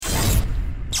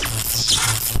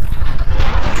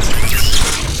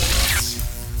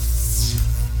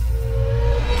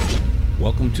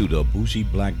Welcome to the Bougie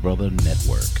Black Brother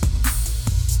Network.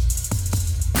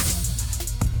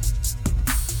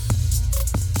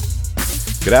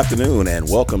 Good afternoon and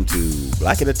welcome to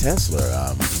Black and a Tesla.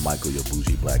 I'm Michael, your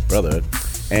Bougie Black Brother.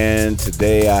 And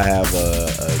today I have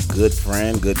a good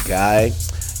friend, good guy,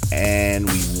 and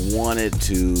we wanted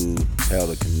to tell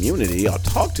the community, or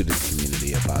talk to the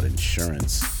community about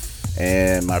insurance.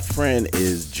 And my friend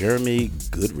is Jeremy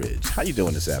Goodridge. How you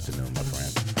doing this afternoon, my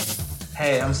friend?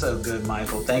 Hey, I'm so good,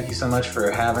 Michael. Thank you so much for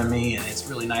having me, and it's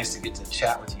really nice to get to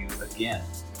chat with you again.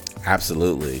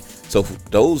 Absolutely. So for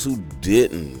those who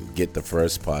didn't get the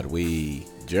first part,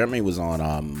 Jeremy was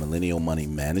on Millennial Money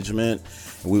Management,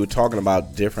 and we were talking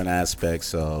about different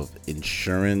aspects of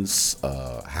insurance,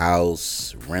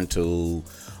 house, rental,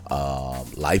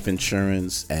 life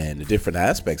insurance, and the different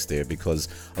aspects there, because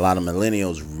a lot of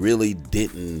millennials really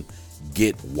didn't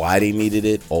get why they needed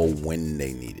it or when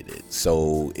they needed it.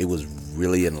 So it was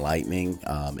really enlightening.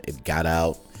 It got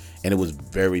out and it was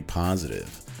very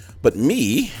positive. But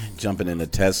me jumping into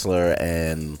Tesla,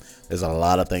 and there's a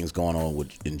lot of things going on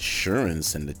with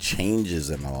insurance and the changes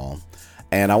and all.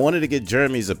 And I wanted to get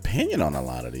Jeremy's opinion on a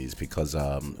lot of these, because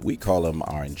we call him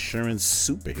our insurance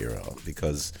superhero,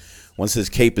 because once his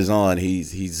cape is on,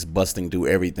 he's busting through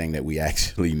everything that we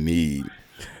actually need.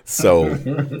 So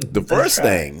the first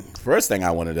thing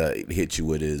I wanted to hit you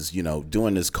with is,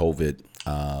 during this COVID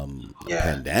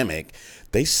pandemic,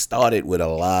 they started with a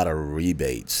lot of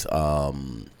rebates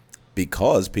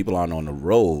because people aren't on the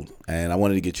road. And I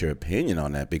wanted to get your opinion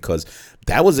on that, because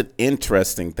that was an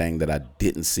interesting thing that I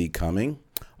didn't see coming.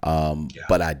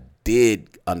 But I did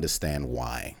understand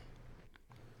why.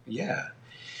 Yeah.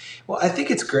 Well, I think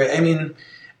it's great. I mean,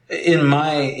 in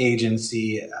my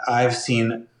agency, I've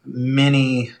seen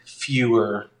many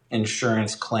fewer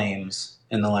insurance claims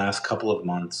in the last couple of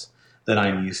months than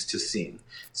I'm used to seeing.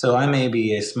 So I may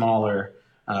be a smaller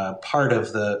part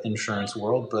of the insurance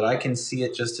world, but I can see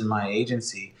it just in my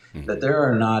agency that there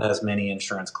are not as many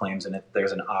insurance claims, and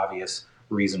there's an obvious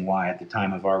reason why. At the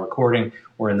time of our recording,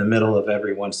 we're in the middle of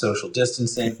everyone social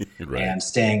distancing right. and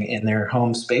staying in their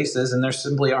home spaces, and there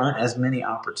simply aren't as many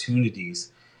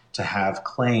opportunities to have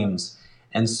claims.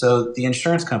 And so the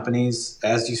insurance companies,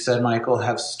 as you said, Michael,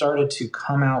 have started to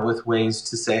come out with ways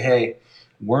to say, hey,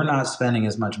 we're not spending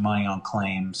as much money on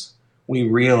claims. We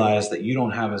realize that you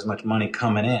don't have as much money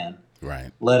coming in.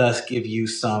 Right. Let us give you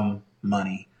some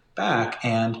money back.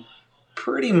 And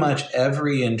pretty much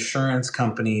every insurance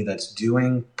company that's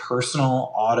doing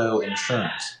personal auto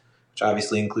insurance, which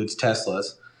obviously includes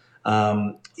Tesla's,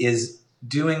 is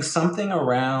doing something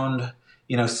around,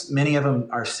 many of them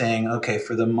are saying, okay,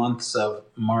 for the months of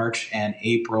March and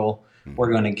April,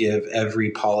 we're going to give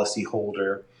every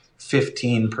policyholder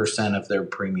 15% of their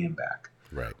premium back.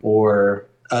 Right. Or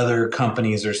other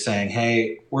companies are saying,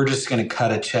 hey, we're just going to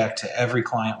cut a check to every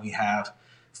client we have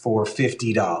for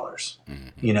 $50,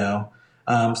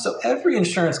 So every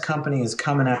insurance company is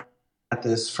coming at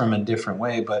this from a different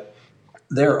way, but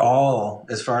they're all,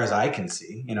 as far as I can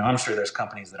see, I'm sure there's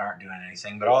companies that aren't doing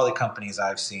anything, but all the companies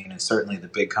I've seen, and certainly the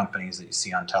big companies that you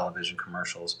see on television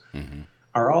commercials,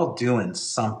 are all doing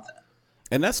something.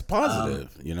 And that's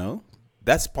positive,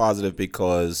 That's positive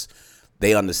because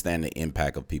they understand the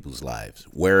impact of people's lives,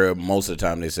 where most of the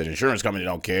time they said insurance company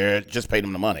don't care, just pay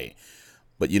them the money.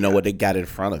 But what? They got in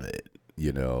front of it,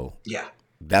 Yeah.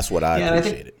 That's what I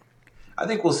appreciated. I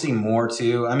think we'll see more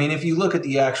too. I mean, if you look at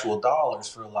the actual dollars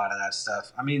for a lot of that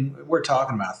stuff, I mean, we're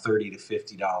talking about $30 to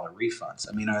 $50 refunds.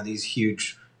 I mean, are these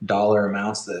huge dollar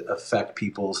amounts that affect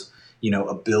people's,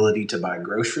 ability to buy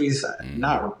groceries?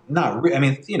 Not. I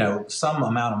mean, some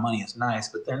amount of money is nice,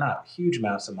 but they're not huge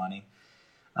amounts of money.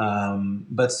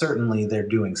 But certainly they're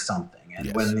doing something. And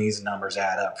yes. When these numbers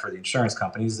add up for the insurance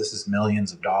companies, this is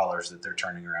millions of dollars that they're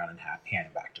turning around and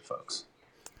handing back to folks.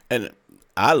 And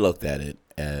I looked at it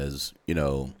as,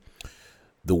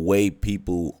 the way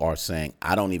people are saying,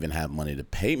 I don't even have money to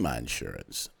pay my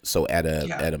insurance. So at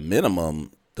a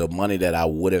minimum, the money that I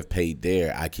would have paid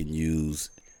there, I can use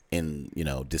and,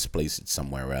 displace it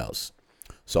somewhere else.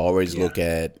 So I always look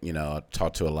at, I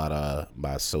talk to a lot of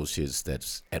my associates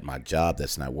that's at my job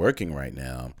that's not working right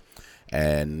now.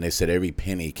 And they said every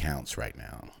penny counts right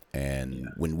now. And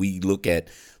when we look at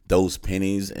those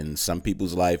pennies in some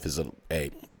people's life is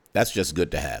hey, that's just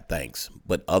good to have. Thanks.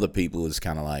 But other people is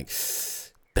kind of like,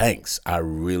 thanks. I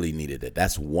really needed it.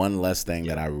 That's one less thing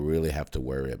that I really have to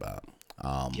worry about.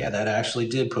 That actually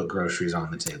did put groceries on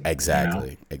the table.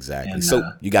 Exactly. And, so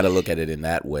you got to look at it in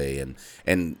that way.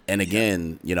 And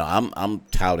again, I'm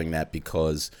touting that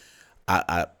because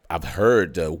I I've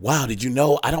heard, wow, did you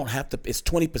know I don't have to, it's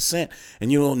 20%.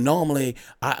 And normally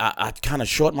I kind of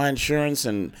short my insurance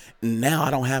and now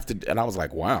I don't have to. And I was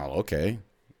like, wow, okay.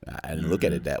 I didn't look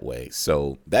at it that way.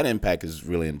 So that impact is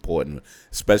really important,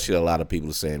 especially a lot of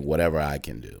people are saying whatever I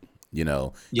can do,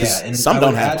 Yeah, and some I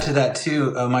don't would have add to that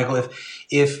too, Michael.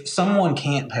 If someone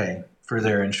can't pay for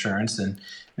their insurance, and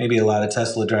maybe a lot of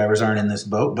Tesla drivers aren't in this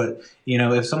boat, but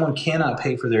if someone cannot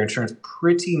pay for their insurance,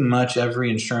 pretty much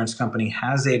every insurance company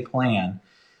has a plan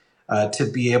to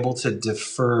be able to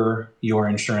defer your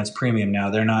insurance premium. Now,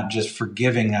 they're not just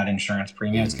forgiving that insurance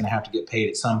premium; it's going to have to get paid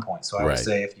at some point. So I would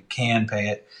say if you can pay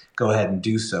it, go ahead and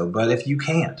do so. But if you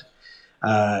can't,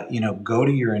 go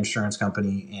to your insurance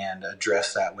company and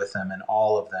address that with them, and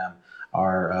all of them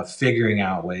are figuring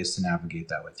out ways to navigate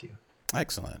that with you.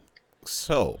 Excellent.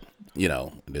 So,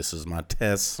 this is my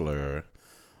Tesla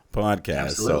podcast,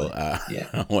 Absolutely. so Yeah.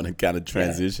 I want to kind of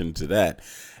transition to that.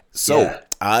 So,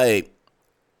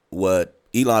 what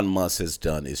Elon Musk has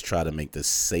done is try to make the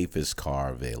safest car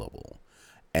available.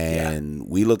 And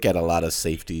we look at a lot of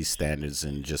safety standards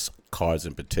and just cars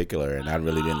in particular, and I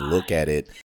really didn't look at it.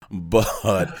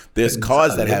 But there's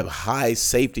cars that have high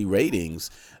safety ratings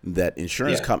that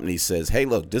insurance companies says, hey,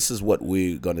 look, this is what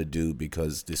we're going to do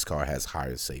because this car has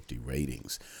higher safety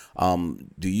ratings.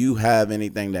 Do you have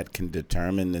anything that can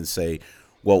determine and say,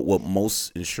 well, what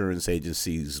most insurance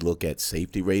agencies look at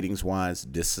safety ratings wise,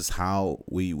 this is how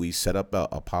we set up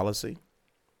a policy?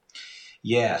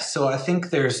 Yeah, so I think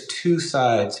there's two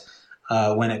sides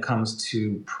when it comes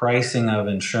to pricing of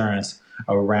insurance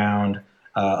around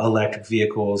electric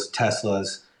vehicles,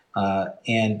 Teslas,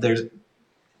 and there's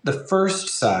the first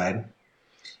side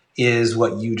is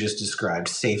what you just described,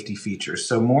 safety features.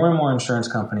 So more and more insurance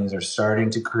companies are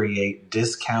starting to create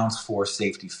discounts for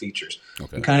safety features.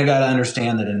 Okay. You kind of got to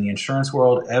understand that in the insurance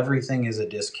world, everything is a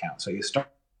discount. So you start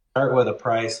with a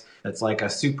price that's like a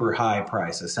super high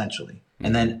price, essentially. Mm-hmm.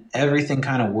 And then everything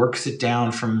kind of works it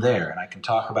down from there. And I can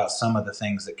talk about some of the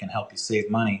things that can help you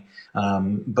save money.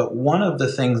 But one of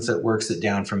the things that works it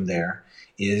down from there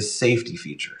is safety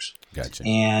features. Gotcha.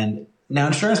 And now,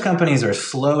 insurance companies are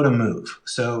slow to move.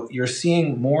 So you're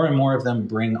seeing more and more of them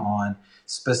bring on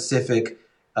specific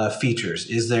features.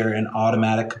 Is there an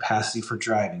automatic capacity for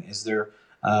driving? Is there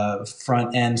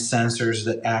front end sensors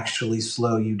that actually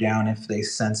slow you down if they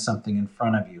sense something in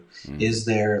front of you? Mm-hmm. Is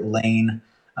there lane,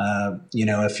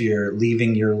 if you're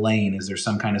leaving your lane, is there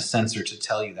some kind of sensor to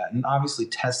tell you that? And obviously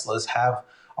Teslas have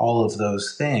all of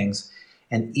those things,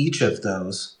 and each of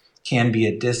those can be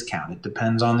a discount. It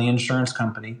depends on the insurance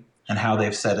company and how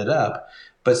they've set it up.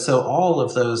 But so all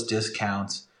of those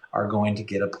discounts are going to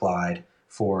get applied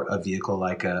for a vehicle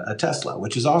like a Tesla,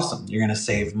 which is awesome. You're going to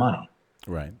save money.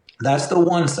 Right. That's the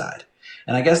one side.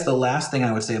 And I guess the last thing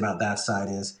I would say about that side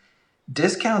is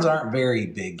discounts aren't very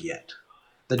big yet.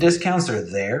 The discounts are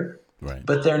there, right,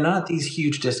 but they're not these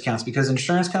huge discounts because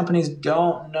insurance companies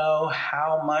don't know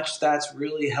how much that's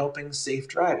really helping safe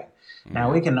driving.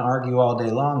 Now, we can argue all day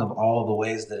long of all the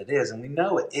ways that it is, and we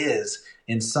know it is,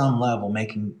 in some level,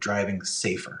 making driving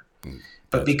safer.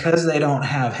 But because they don't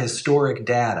have historic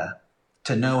data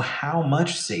to know how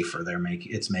much safer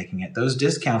it's making it, those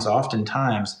discounts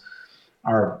oftentimes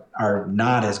are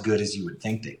not as good as you would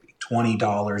think they'd be.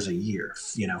 $20 a year,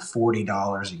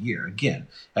 $40 a year. Again,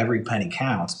 every penny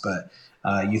counts, but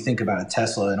you think about a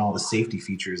Tesla and all the safety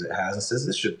features it has, and says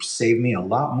this should save me a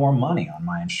lot more money on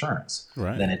my insurance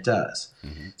than it does.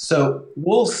 Mm-hmm. So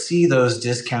we'll see those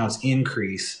discounts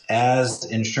increase as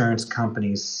insurance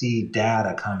companies see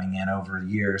data coming in over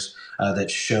years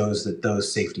that shows that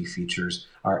those safety features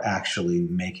are actually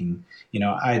making,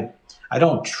 I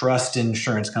don't trust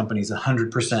insurance companies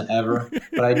 100% ever,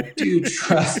 but I do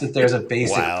trust that there's a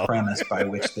basic premise by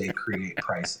which they create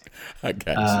pricing. I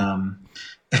got you.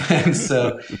 And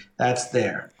so that's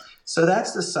there. So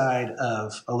that's the side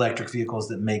of electric vehicles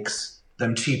that makes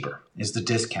them cheaper, is the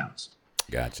discounts.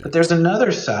 Gotcha. But there's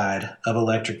another side of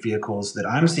electric vehicles that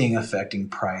I'm seeing affecting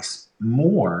price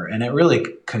more, and it really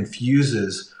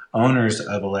confuses owners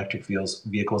of electric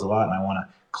vehicles a lot, and I want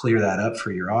to clear that up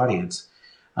for your audience.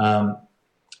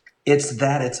 It's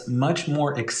that it's much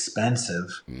more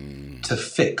expensive to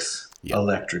fix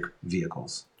electric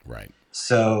vehicles. Right.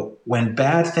 So when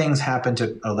bad things happen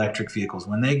to electric vehicles,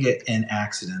 when they get in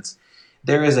accidents,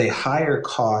 there is a higher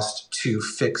cost to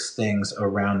fix things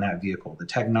around that vehicle. The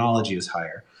technology is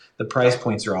higher. The price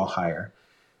points are all higher.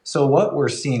 So what we're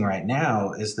seeing right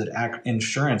now is that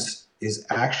insurance is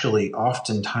actually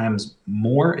oftentimes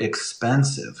more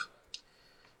expensive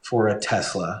for a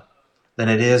Tesla than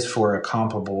it is for a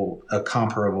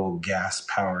comparable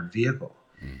gas-powered vehicle.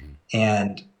 Mm-hmm.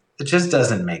 And it just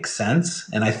doesn't make sense.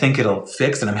 And I think it'll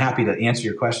fix, and I'm happy to answer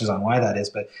your questions on why that is.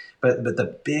 But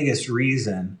the biggest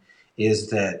reason is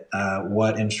that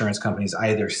what insurance companies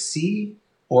either see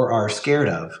or are scared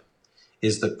of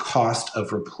is the cost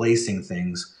of replacing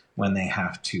things when they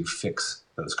have to fix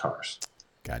those cars.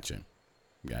 Gotcha.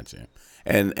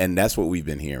 And that's what we've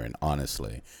been hearing,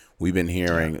 honestly. We've been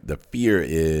hearing the fear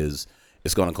is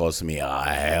it's going to cost me a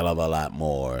hell of a lot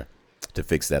more to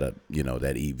fix that,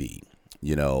 that EV.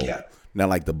 Not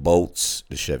like the Bolts,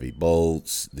 the Chevy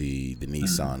Bolts, the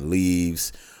Nissan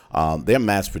Leafs. They're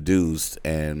mass produced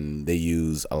and they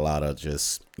use a lot of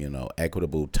just,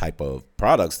 equitable type of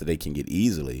products that they can get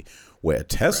easily. Where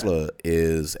Tesla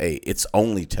is it's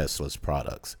only Tesla's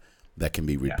products that can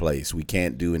be replaced. We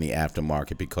can't do any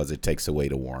aftermarket because it takes away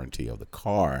the warranty of the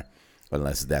car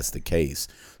unless that's the case.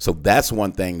 So that's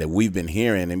one thing that we've been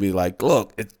hearing and be like,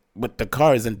 look, but the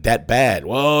car isn't that bad.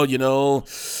 Well,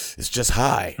 it's just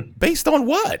high. Based on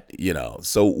what?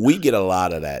 So we get a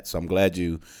lot of that. So I'm glad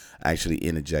you actually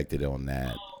interjected on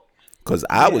that. Because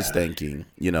I was thinking,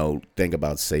 think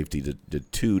about safety. The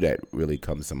two that really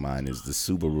comes to mind is the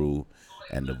Subaru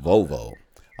and the Volvo.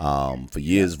 For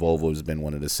years, Volvo has been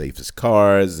one of the safest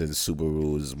cars, and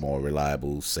Subaru is a more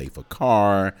reliable, safer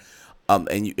car.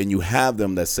 And you have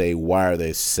them that say, why are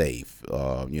they safe?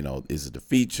 Is it the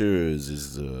features?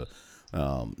 Is the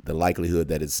likelihood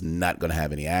that it's not going to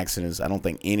have any accidents? I don't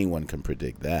think anyone can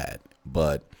predict that.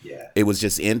 But it was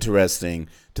just interesting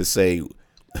to say,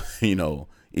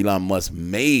 Elon Musk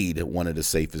made one of the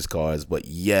safest cars, but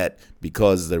yet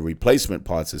because the replacement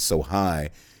parts is so high,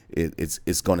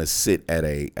 it's going to sit at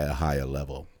a higher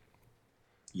level.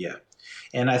 Yeah.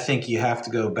 And I think you have to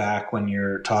go back when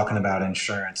you're talking about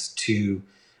insurance to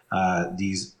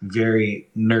these very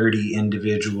nerdy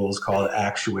individuals called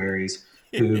actuaries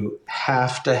who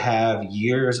have to have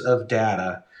years of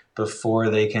data before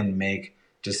they can make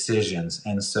decisions.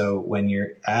 And so when you're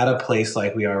at a place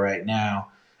like we are right now,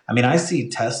 I see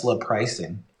Tesla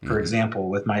pricing, for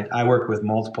example, I work with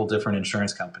multiple different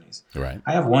insurance companies. Right.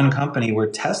 I have one company where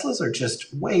Teslas are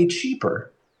just way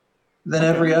cheaper than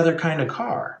every other kind of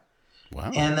car.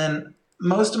 Wow. And then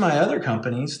most of my other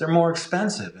companies, they're more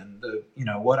expensive. And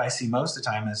what I see most of the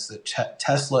time is that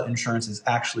Tesla insurance is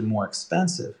actually more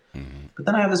expensive. Mm-hmm. But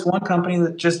then I have this one company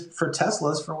that just for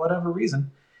Teslas, for whatever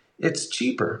reason, it's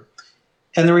cheaper.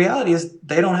 And the reality is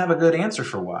they don't have a good answer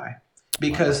for why.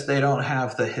 Because they don't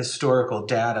have the historical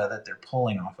data that they're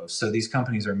pulling off of. So these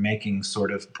companies are making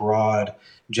sort of broad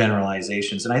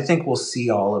generalizations. And I think we'll see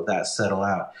all of that settle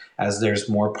out as there's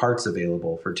more parts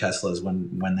available for Teslas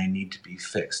when they need to be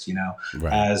fixed.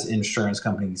 As insurance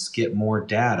companies get more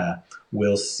data,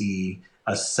 we'll see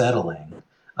a settling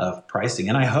of pricing.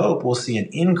 And I hope we'll see an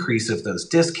increase of those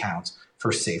discounts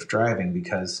for safe driving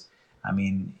because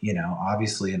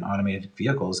obviously an automated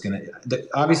vehicle is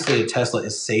obviously a Tesla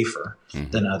is safer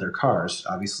than other cars.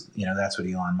 Obviously, that's what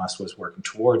Elon Musk was working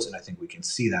towards. And I think we can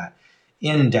see that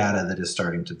in data that is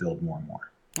starting to build more and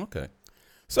more. Okay.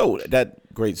 So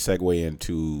that great segue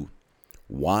into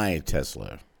why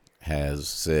Tesla has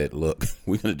said, look,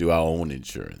 we're going to do our own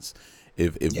insurance.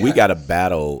 If we got to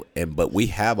battle but we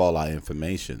have all our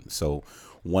information. So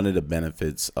one of the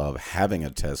benefits of having a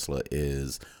Tesla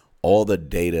is all the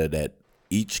data that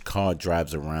each car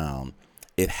drives around,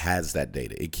 it has that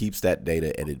data. It keeps that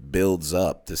data and it builds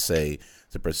up to say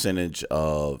the percentage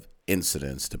of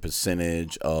incidents, the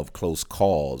percentage of close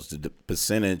calls, the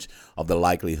percentage of the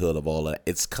likelihood of all of that.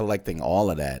 It's collecting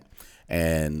all of that.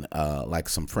 And like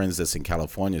some friends that's in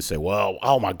California say, well,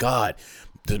 oh my God,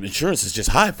 the insurance is just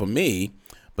high for me.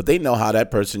 But they know how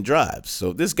that person drives. So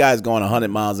if this guy's going 100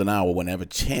 miles an hour whenever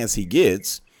chance he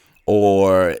gets,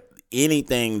 or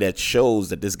anything that shows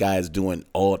that this guy is doing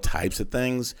all types of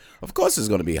things, of course it's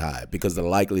going to be high because the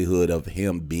likelihood of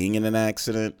him being in an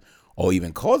accident or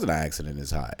even causing an accident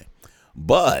is high.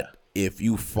 But if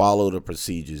you follow the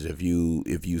procedures, if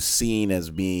you seen as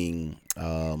being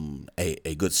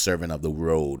a good servant of the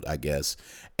road, I guess,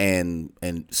 and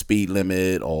speed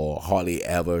limit or hardly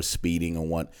ever speeding or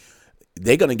what,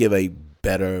 they're going to give a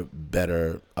better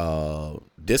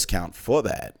discount for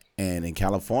that. And in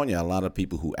California, a lot of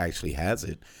people who actually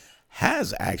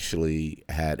has actually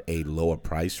had a lower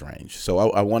price range. So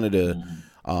I wanted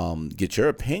to get your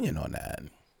opinion on that.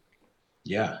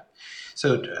 Yeah.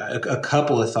 So a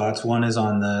couple of thoughts. One is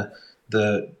on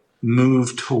the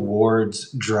move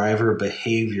towards driver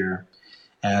behavior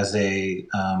as a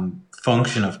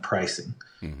function of pricing,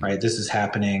 right? This is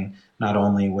happening not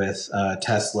only with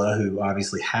Tesla, who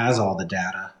obviously has all the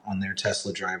data on their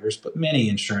Tesla drivers, but many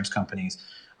insurance companies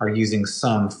are using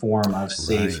some form of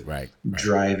safe Right.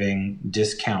 driving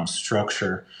discount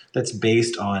structure that's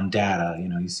based on data.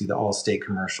 You see the Allstate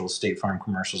commercials, State Farm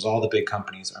commercials, all the big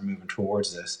companies are moving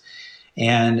towards this.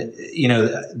 And,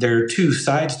 there are two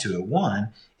sides to it. One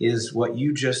is what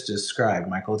you just described,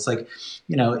 Michael. It's like,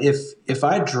 if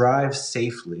I drive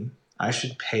safely, I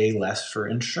should pay less for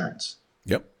insurance.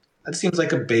 Yep. That seems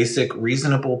like a basic,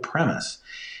 reasonable premise.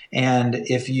 And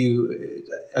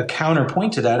a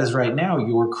counterpoint to that is right now,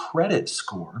 your credit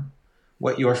score,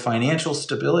 what your financial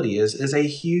stability is a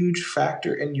huge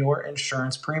factor in your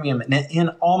insurance premium. And in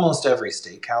almost every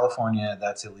state, California,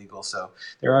 that's illegal. So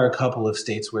there are a couple of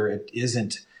states where it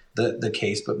isn't the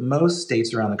case, but most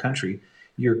states around the country,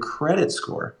 your credit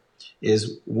score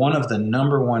is one of the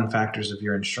number one factors of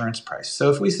your insurance price. So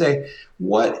if we say,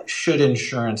 what should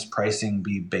insurance pricing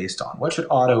be based on? What should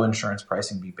auto insurance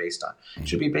pricing be based on? Mm-hmm.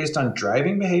 Should it be based on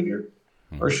driving behavior,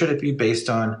 or should it be based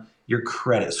on your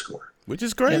credit score? Which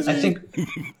is crazy. And I think,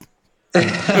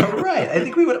 right. I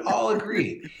think we would all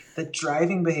agree that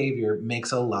driving behavior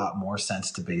makes a lot more sense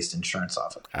to base insurance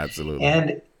off of. Absolutely.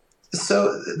 And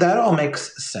so that all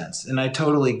makes sense. And I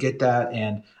totally get that.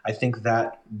 And I think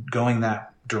that going that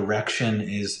direction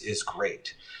is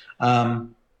great.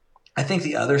 I think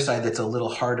the other side that's a little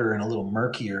harder and a little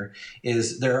murkier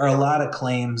is there are a lot of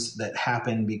claims that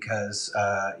happen because,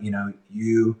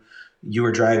 you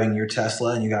were driving your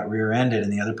Tesla and you got rear-ended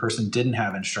and the other person didn't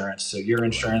have insurance. So your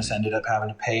insurance ended up having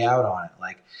to pay out on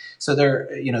it. So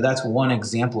that's one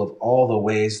example of all the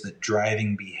ways that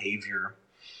driving behavior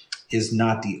is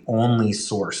not the only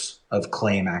source of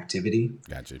claim activity.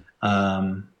 Gotcha.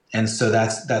 And so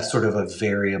that's sort of a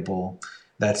variable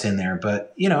that's in there.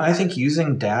 But, I think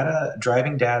using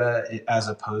driving data as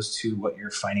opposed to what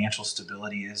your financial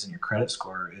stability is and your credit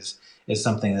score is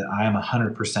something that I am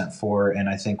 100% for. And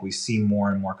I think we see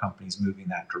more and more companies moving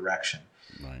that direction.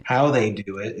 Right. How they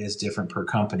do it is different per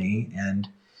company. And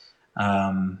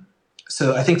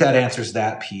so I think that answers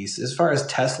that piece. As far as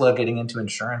Tesla getting into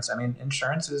insurance,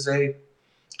 insurance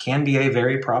can be a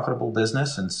very profitable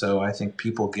business. And so I think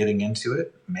people getting into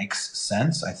it makes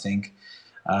sense. I think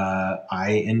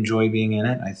I enjoy being in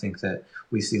it. I think that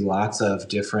we see lots of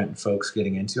different folks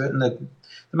getting into it. And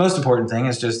the most important thing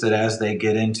is just that as they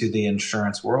get into the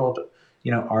insurance world,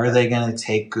 are they going to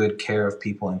take good care of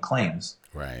people in claims?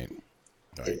 Right.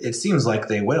 It seems like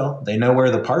they will. They know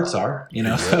where the parts are,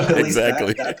 Yeah, so at exactly.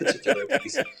 least that particular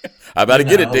piece. I'm about to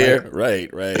get it there. Right.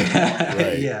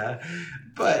 Yeah.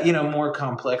 But, more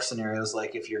complex scenarios,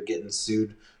 like if you're getting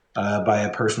sued by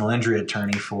a personal injury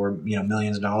attorney for,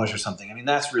 millions of dollars or something.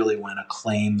 That's really when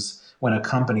a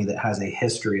company that has a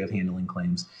history of handling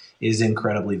claims is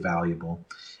incredibly valuable.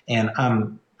 And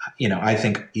I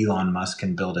think Elon Musk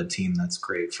can build a team that's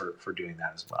great for doing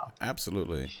that as well.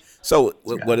 Absolutely. So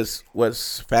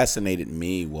what's fascinated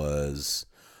me was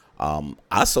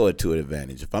I saw it to an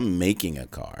advantage. If I'm making a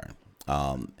car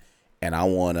and I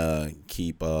want to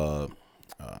keep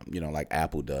like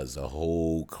Apple does, a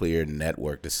whole clear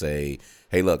network to say,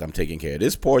 hey, look, I'm taking care of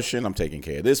this portion. I'm taking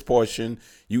care of this portion.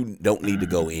 You don't need to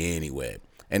go anywhere.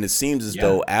 And it seems as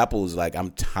though Apple's like,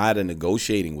 I'm tired of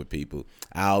negotiating with people.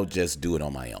 I'll just do it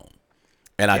on my own.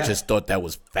 And I just thought that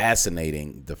was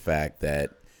fascinating, the fact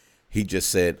that he just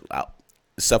said,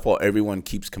 except for everyone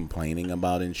keeps complaining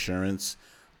about insurance,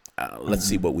 let's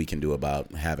see what we can do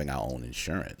about having our own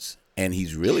insurance. And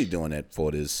he's really doing it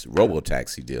for this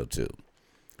robo-taxi deal, too.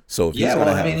 So if he's going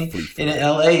to have a fleet in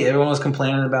LA, everyone was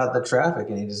complaining about the traffic,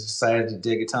 and he just decided to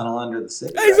dig a tunnel under the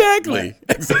city. Exactly.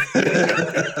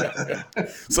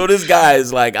 So this guy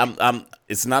is like, I'm.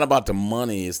 It's not about the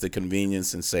money; it's the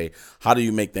convenience, and say, how do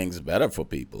you make things better for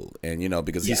people? And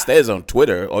because he stays on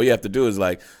Twitter, all you have to do is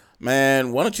like,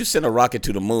 man, why don't you send a rocket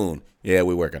to the moon? Yeah,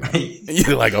 we're working on it. And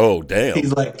you're like, oh, damn.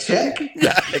 He's like, check.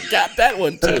 Yeah, I got that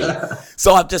one, too.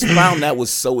 So I just found that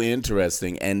was so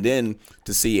interesting. And then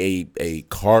to see a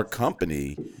car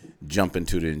company jump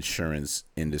into the insurance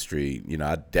industry,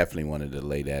 I definitely wanted to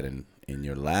lay that in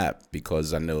your lap,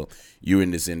 because I know you're in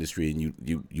this industry and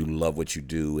you love what you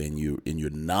do and you're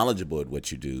knowledgeable at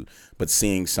what you do. But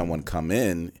seeing someone come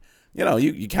in,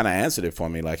 you kind of answered it for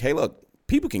me like, hey, look,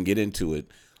 people can get into it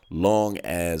long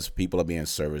as people are being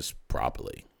serviced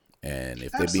properly. And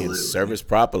if they're being serviced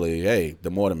properly, hey,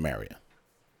 the more the merrier.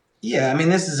 Yeah,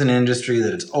 this is an industry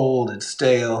that it's old, it's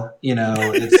stale.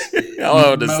 It's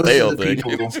the stale of the thing.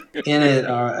 People in it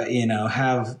are,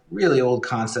 have really old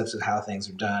concepts of how things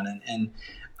are done, and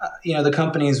the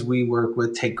companies we work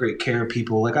with take great care of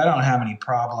people. Like, I don't have any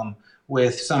problem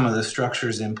with some of the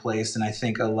structures in place, and I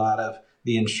think a lot of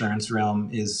the insurance realm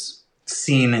is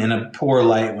seen in a poor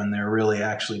light when they're really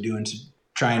actually doing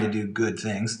trying to do good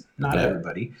things. Not Okay.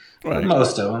 everybody, but Right.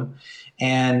 most of them.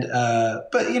 And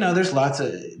but there's lots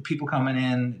of people coming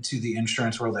in to the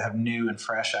insurance world that have new and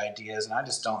fresh ideas, and I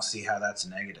just don't see how that's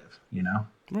negative.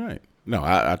 Right. No,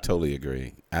 I totally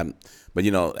agree. But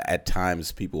at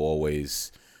times people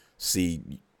always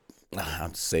see,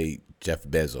 I'd say Jeff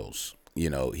Bezos.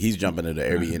 He's jumping into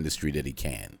every industry that he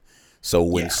can. So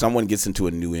when Yeah. someone gets into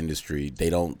a new industry,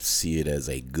 they don't see it as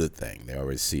a good thing. They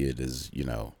always see it as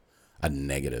a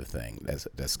negative thing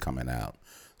that's coming out.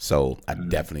 So I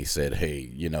definitely said,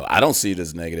 hey, I don't see it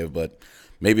as negative, but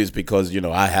maybe it's because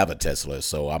I have a Tesla,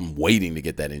 so I'm waiting to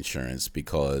get that insurance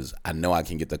because I know I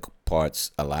can get the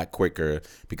parts a lot quicker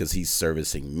because he's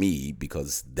servicing me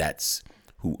because that's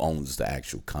who owns the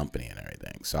actual company and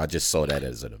everything. So I just saw that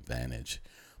as an advantage.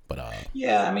 But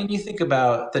Yeah, I mean, you think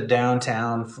about the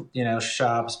downtown,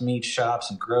 shops, meat shops,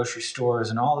 and grocery stores,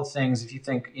 and all the things. If you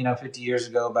think, 50 years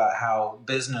ago about how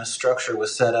business structure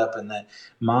was set up, and that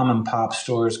mom and pop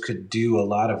stores could do a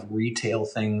lot of retail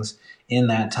things in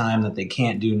that time that they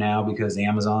can't do now because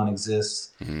Amazon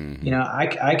exists.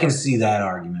 I can see that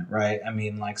argument, right? I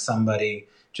mean, like somebody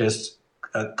just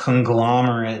a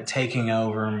conglomerate taking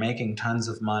over, making tons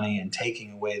of money, and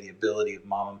taking away the ability of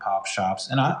mom and pop shops.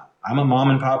 And I'm a mom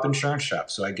and pop insurance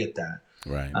shop, so I get that.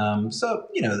 right.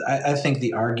 I think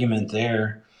the argument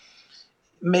there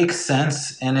makes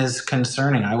sense and is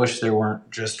concerning. I wish there weren't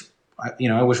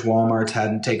I wish Walmart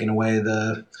hadn't taken away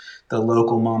the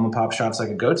local mom and pop shops I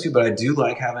could go to, but I do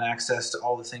like having access to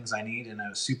all the things I need in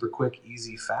a super quick,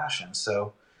 easy fashion.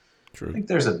 So I True. think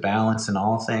there's a balance in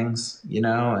all things,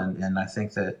 and I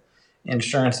think that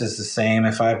insurance is the same.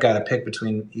 If I've got to pick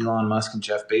between Elon Musk and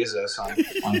Jeff Bezos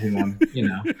on whom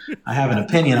I have an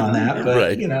opinion on that, but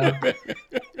Right.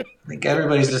 I think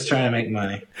everybody's just trying to make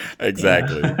money.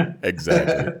 Exactly.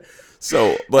 Exactly.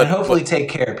 So, And hopefully take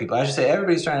care of people. I should say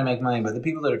everybody's trying to make money, but the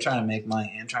people that are trying to make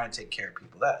money and trying to take care of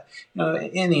people, that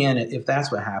in the end, if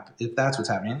that's what's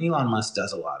happening, and Elon Musk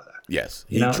does a lot of that. yes,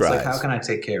 he It's tries. like, how can I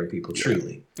take care of people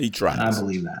truly? He tries. And I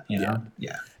believe that.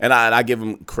 Yeah. And I give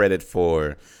him credit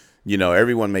for,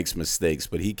 everyone makes mistakes,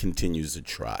 but he continues to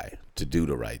try to do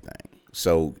the right thing.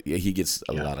 So he gets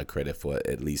a lot of credit for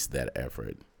at least that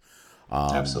effort.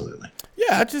 Absolutely.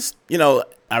 Yeah, I just,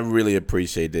 I really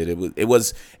appreciate it. It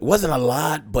wasn't a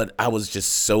lot, but I was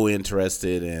just so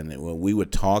interested. And when we were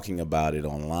talking about it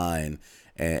online,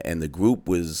 and the group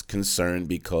was concerned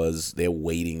because they're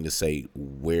waiting to say,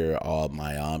 where are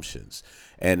my options?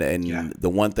 And the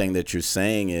one thing that you're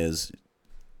saying is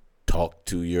talk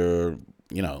to your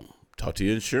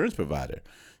insurance provider.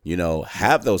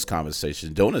 Have those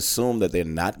conversations. Don't assume that they're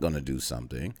not going to do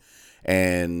something,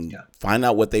 and find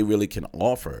out what they really can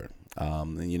offer.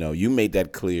 You made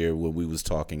that clear when we was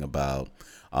talking about,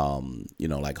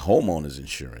 like homeowners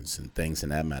insurance and things in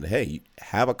that matter. Hey,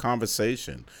 have a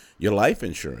conversation. Your life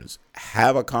insurance,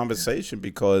 have a conversation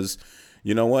because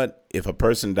you know what? If a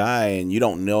person died and you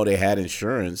don't know they had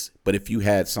insurance, but if you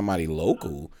had somebody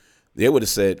local, they would have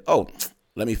said, "Oh,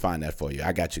 let me find that for you.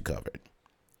 I got you covered."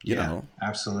 You know,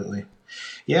 absolutely.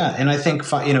 Yeah, and I think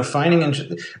finding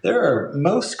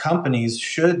most companies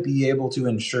should be able to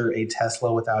insure a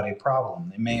Tesla without a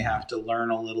problem. They may have to learn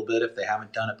a little bit if they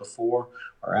haven't done it before,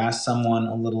 or ask someone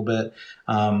a little bit.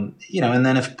 And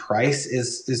then if price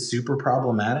is super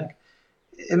problematic,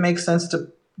 it makes sense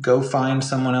to go find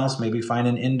someone else. Maybe find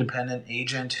an independent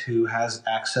agent who has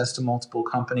access to multiple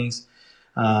companies.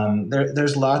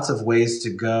 There's lots of ways to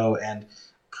go, and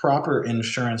proper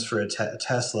insurance for a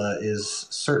Tesla is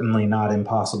certainly not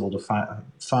impossible to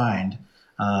find,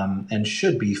 and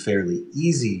should be fairly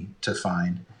easy to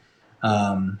find.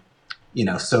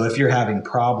 So if you're having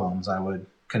problems, I would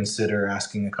consider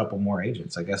asking a couple more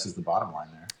agents, I guess, is the bottom line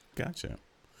there. Gotcha.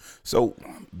 So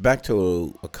back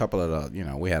to a couple of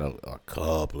we had a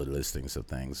couple of listings of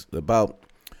things about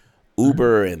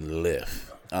Uber and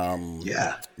Lyft.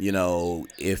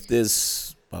 If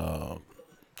this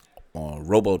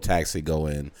robo taxi go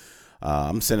in,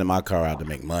 I'm sending my car out to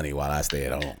make money while I stay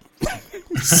at home.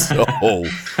 So,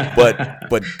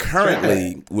 but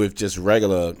currently with just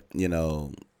regular,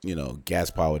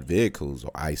 gas powered vehicles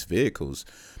or ICE vehicles,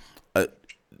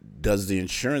 does the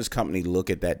insurance company look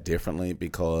at that differently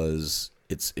because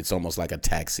it's almost like a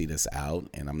taxi that's out,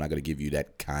 and I'm not going to give you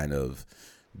that kind of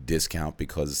discount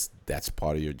because that's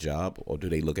part of your job, or do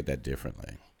they look at that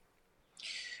differently?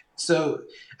 So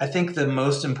I think the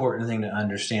most important thing to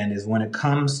understand is when it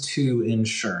comes to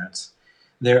insurance,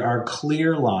 there are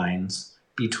clear lines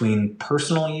between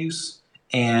personal use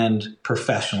and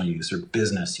professional use or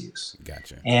business use.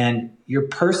 Gotcha. And your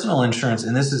personal insurance,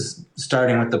 and this is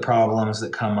starting with the problems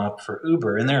that come up for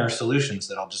Uber, and there are solutions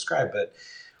that I'll describe, but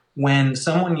when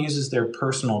someone uses their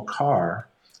personal car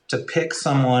to pick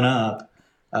someone up,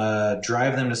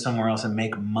 drive them to somewhere else and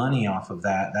make money off of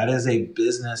that, that is a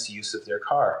business use of their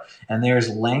car. And there's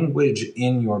language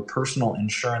in your personal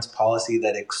insurance policy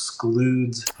that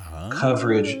excludes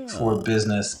coverage for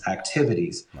business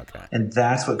activities. Okay. And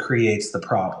that's what creates the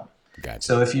problem. Gotcha.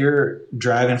 So if you're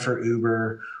driving for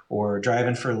Uber or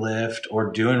driving for Lyft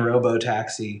or doing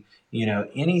robo-taxi,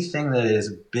 anything that is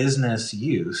business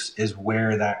use is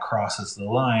where that crosses the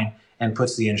line and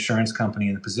puts the insurance company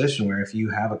in the position where if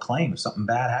you have a claim, if something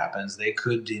bad happens, they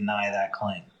could deny that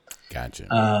claim. Gotcha.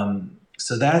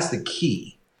 So that's the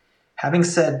key. Having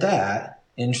said that,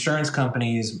 insurance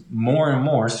companies more and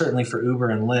more, certainly for Uber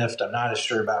and Lyft, I'm not as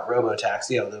sure about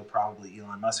robo-taxi, although probably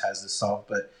Elon Musk has this solved,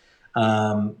 but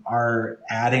are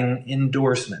adding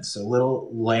endorsements, so little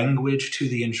language to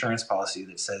the insurance policy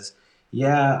that says,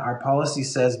 yeah, our policy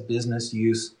says business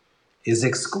use is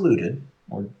excluded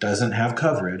or doesn't have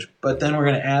coverage, but then we're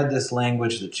going to add this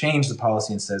language that changed the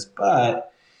policy and says,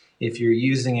 but if you're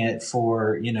using it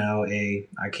for,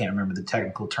 I can't remember the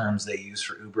technical terms they use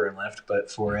for Uber and Lyft, but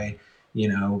for a,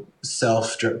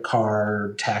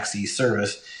 self-car taxi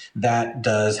service, that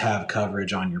does have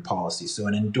coverage on your policy. So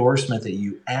an endorsement that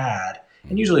you add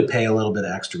and usually pay a little bit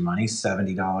of extra money,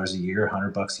 $70 a year,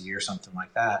 $100 a year, something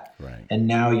like that. Right. And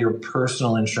now your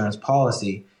personal insurance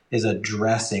policy is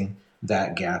addressing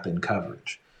that gap in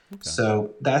coverage. Okay.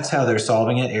 So that's how they're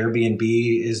solving it. Airbnb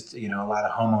is, a lot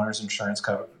of homeowners insurance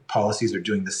policies are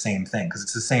doing the same thing because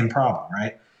it's the same problem,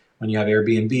 right? When you have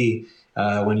Airbnb,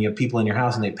 when you have people in your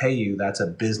house and they pay you, that's a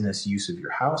business use of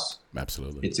your house.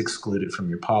 Absolutely. It's excluded from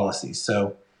your policy.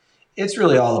 So it's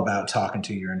really all about talking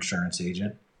to your insurance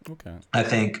agent. Okay. I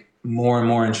think more and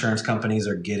more insurance companies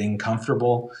are getting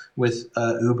comfortable with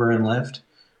Uber and Lyft.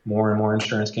 More and more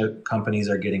insurance companies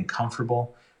are getting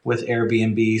comfortable with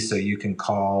Airbnb, so you can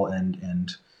call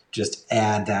and just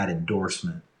add that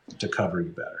endorsement to cover you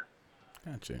better.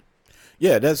 Gotcha.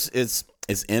 Yeah,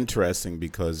 it's interesting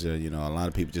because a lot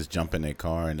of people just jump in their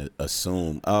car and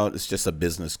assume, oh, it's just a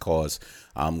business cost.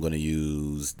 I'm going to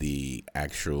use the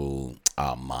actual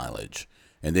mileage.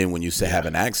 And then when you say have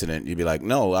an accident, you'd be like,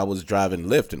 no, I was driving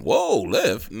Lyft. And whoa,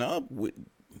 Lyft. No,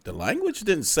 the language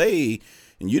didn't say,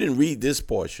 and you didn't read this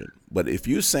portion. But if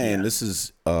you're saying this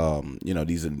is,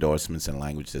 these endorsements and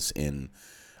language that's in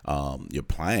your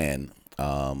plan,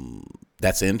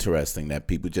 that's interesting that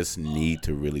people just need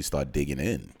to really start digging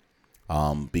in.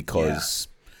 Because,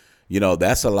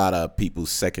 that's a lot of people's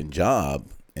second job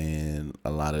and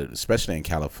especially in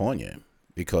California.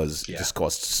 Because it just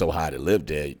costs so high to live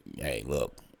there. Hey,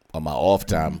 look, on my off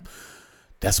time,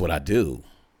 that's what I do.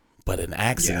 But an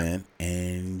accident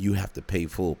and you have to pay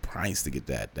full price to get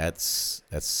that. That's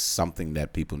something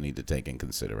that people need to take in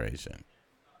consideration.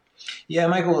 Yeah,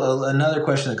 Michael, another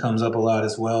question that comes up a lot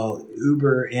as well,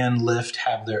 Uber and Lyft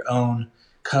have their own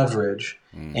coverage.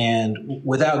 And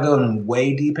without going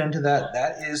way deep into that,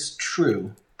 that is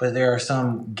true. But there are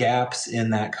some gaps in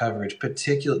that coverage,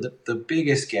 particularly the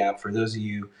biggest gap for those of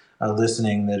you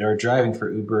listening that are driving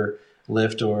for Uber,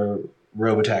 Lyft, or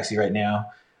Robotaxi right now.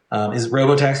 Is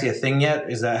Robotaxi a thing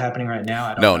yet? Is that happening right now?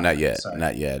 I don't know. Not yet. Sorry.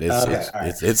 Not yet.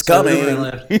 It's so coming. Uber and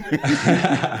Lyft.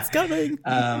 It's coming.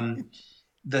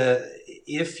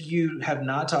 If you have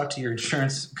not talked to your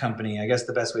insurance company, I guess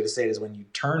the best way to say it is when you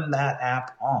turn that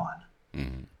app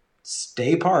on,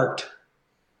 stay parked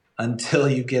until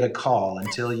you get a call,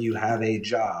 until you have a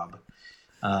job.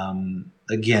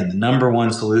 Again, the number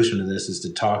one solution to this is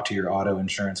to talk to your auto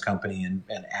insurance company and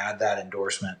add that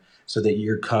endorsement so that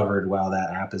you're covered while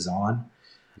that app is on.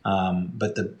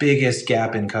 But the biggest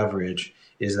gap in coverage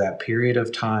is that period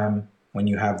of time when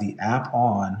you have the app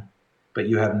on, but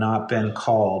you have not been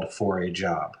called for a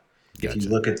job. Gotcha. If you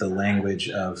look at the language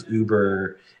of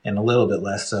Uber and a little bit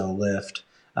less so Lyft,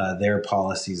 their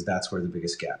policies, that's where the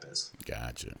biggest gap is.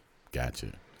 Gotcha.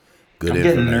 Good. I'm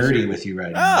getting nerdy with you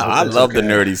right now. I love the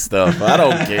nerdy stuff. I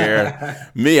don't care.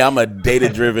 Me, I'm a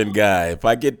data-driven guy. If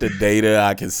I get the data,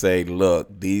 I can say, look,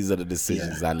 these are the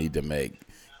decisions I need to make.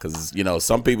 Because,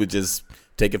 some people just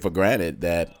take it for granted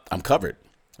that I'm covered,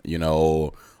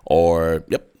 or,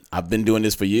 yep, I've been doing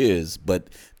this for years, but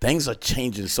things are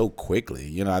changing so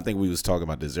quickly. I think we was talking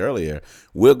about this earlier.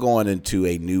 We're going into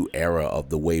a new era of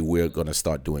the way we're going to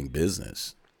start doing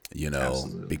business,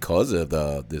 Absolutely. because of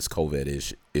this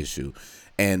COVID issue.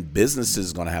 And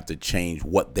businesses are going to have to change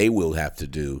what they will have to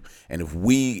do. And if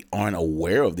we aren't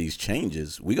aware of these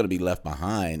changes, we're going to be left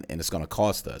behind, and it's going to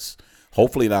cost us.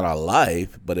 Hopefully not our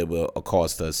life, but it will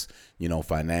cost us,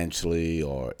 financially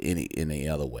or any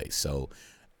other way. So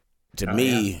to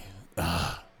me,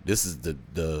 this is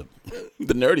the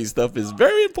nerdy stuff is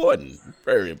very important.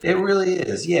 Very important. It really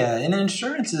is. Yeah. And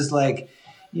insurance is like,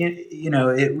 you know,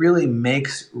 it really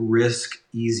makes risk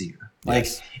easier. Like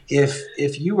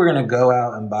if you were going to go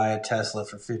out and buy a Tesla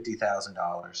for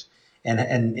 $50,000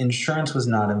 and insurance was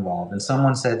not involved, and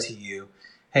someone said to you,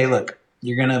 hey, look,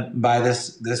 you're going to buy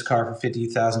this car for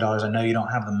 $50,000. I know you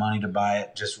don't have the money to buy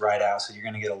it just right out, so you're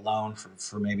going to get a loan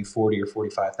for maybe $40,000 or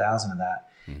 $45,000 of that.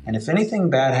 Mm-hmm. And if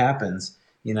anything bad happens,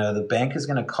 you know, the bank is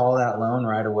going to call that loan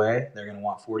right away. They're going to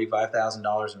want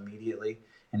 $45,000 immediately.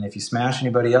 And if you smash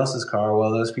anybody else's car,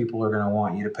 well, those people are going to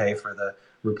want you to pay for the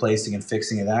replacing and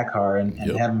fixing of that car. And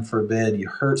heaven forbid you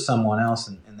hurt someone else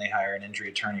and they hire an injury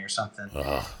attorney or something.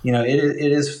 You know,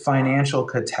 it is financial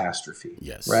catastrophe.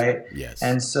 Yes. Right? Yes.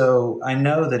 And so I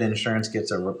know that insurance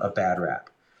gets a bad rap.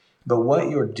 But what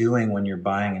you're doing when you're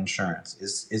buying insurance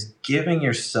is giving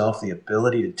yourself the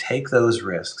ability to take those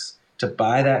risks, to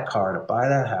buy that car, to buy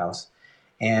that house,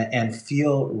 and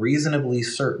feel reasonably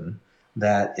certain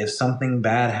that if something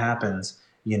bad happens,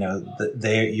 you know,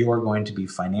 you are going to be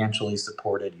financially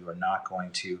supported. You are not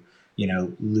going to, you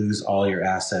know, lose all your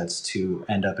assets to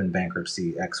end up in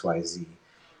bankruptcy, XYZ.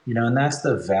 You know, and that's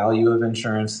the value of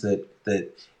insurance that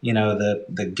you know,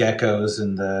 the geckos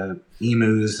and the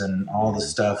emus and all the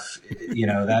stuff, you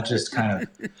know, that just kind of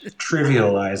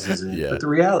trivializes it. Yeah. But the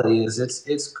reality is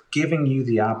it's giving you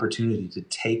the opportunity to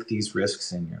take these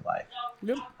risks in your life.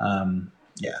 Yep.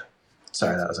 Yeah.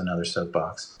 Sorry, that was another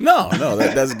soapbox. No,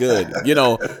 that's good. You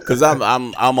know, because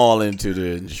I'm all into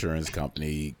the insurance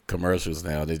company commercials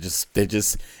now. They're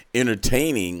just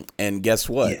entertaining. And guess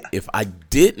what? Yeah. If I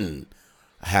didn't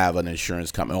have an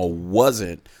insurance company or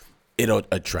wasn't, it'll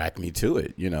attract me to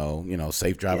it. You know,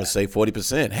 safe drivers save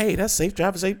 40%. Hey, that's safe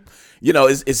drivers save. You know,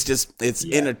 it's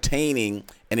entertaining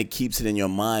and it keeps it in your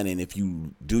mind. And if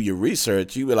you do your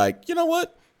research, you be like, you know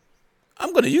what?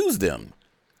 I'm going to use them.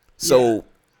 So.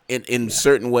 In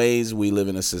certain ways, we live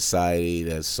in a society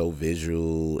that's so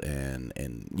visual and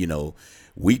you know,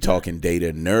 we talking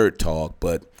data nerd talk,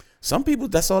 but some people,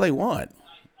 that's all they want.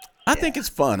 I think it's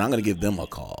fun. I'm going to give them a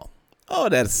call. Oh,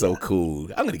 that's so cool.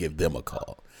 I'm going to give them a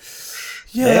call.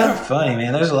 Yeah. They are funny,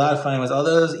 man. There's a lot of funny ones. All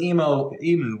those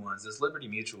emu ones, those Liberty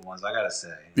Mutual ones, I got to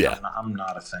say. Yeah. I'm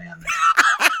not a fan.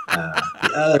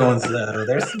 The other ones, though,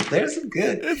 there's some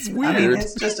good. It's weird. I mean,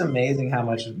 it's just amazing how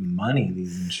much money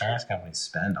these insurance companies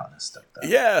spend on this stuff, though.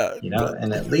 Yeah. You know,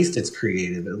 and at least it's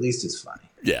creative. At least it's funny.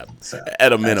 Yeah. So,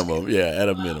 at a minimum. Good. Yeah. At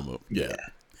a minimum. Yeah.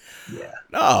 Yeah.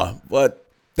 No, but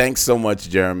thanks so much,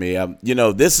 Jeremy. You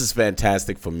know, this is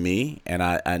fantastic for me, and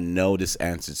I know this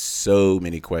answers so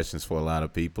many questions for a lot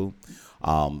of people.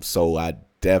 So I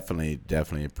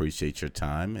definitely appreciate your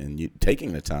time and you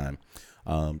taking the time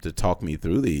to talk me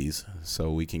through these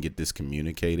so we can get this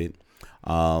communicated.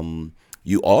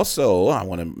 You also, I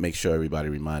want to make sure everybody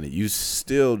reminded, you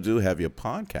still do have your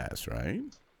podcast, right?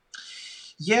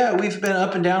 Yeah, we've been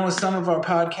up and down with some of our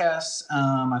podcasts.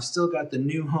 I've still got the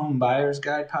New Home Buyer's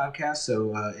Guide podcast.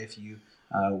 So if you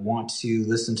want to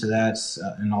listen to that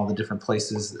in all the different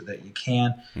places that you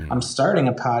can, I'm starting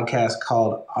a podcast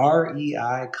called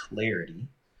REI Clarity.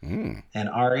 And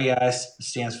REI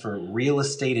stands for Real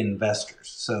Estate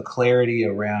Investors. So clarity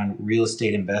around real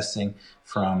estate investing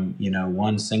from, you know,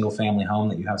 one single family home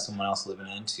that you have someone else living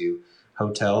in to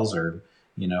hotels or,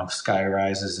 you know, sky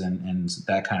rises and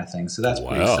that kind of thing. So that's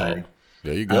pretty exciting.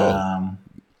 There you go.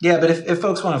 Yeah, but if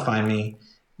folks want to find me,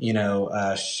 you know,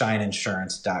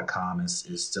 shineinsurance.com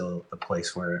is still the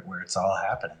place where it's all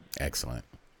happening. Excellent.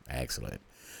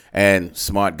 And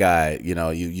smart guy, you know,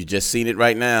 you just seen it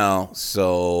right now.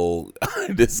 So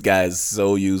this guy is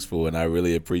so useful, and I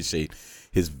really appreciate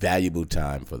his valuable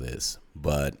time for this.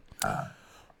 But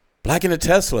Black in a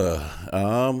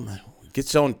Tesla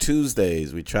gets on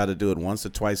Tuesdays. We try to do it once or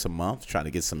twice a month, try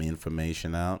to get some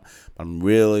information out. I'm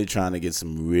really trying to get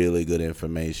some really good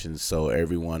information so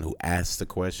everyone who asks the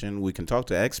question, we can talk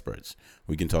to experts.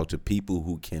 We can talk to people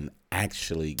who can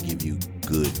actually give you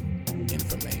good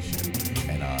information.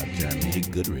 And Jeremy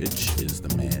Goodrich is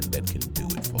the man that can do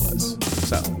it for us.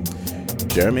 So,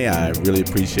 Jeremy, I really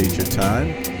appreciate your time.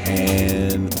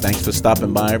 And thanks for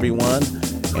stopping by, everyone.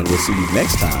 And we'll see you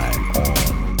next time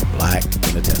on Black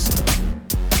in a Tesla.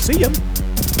 See ya.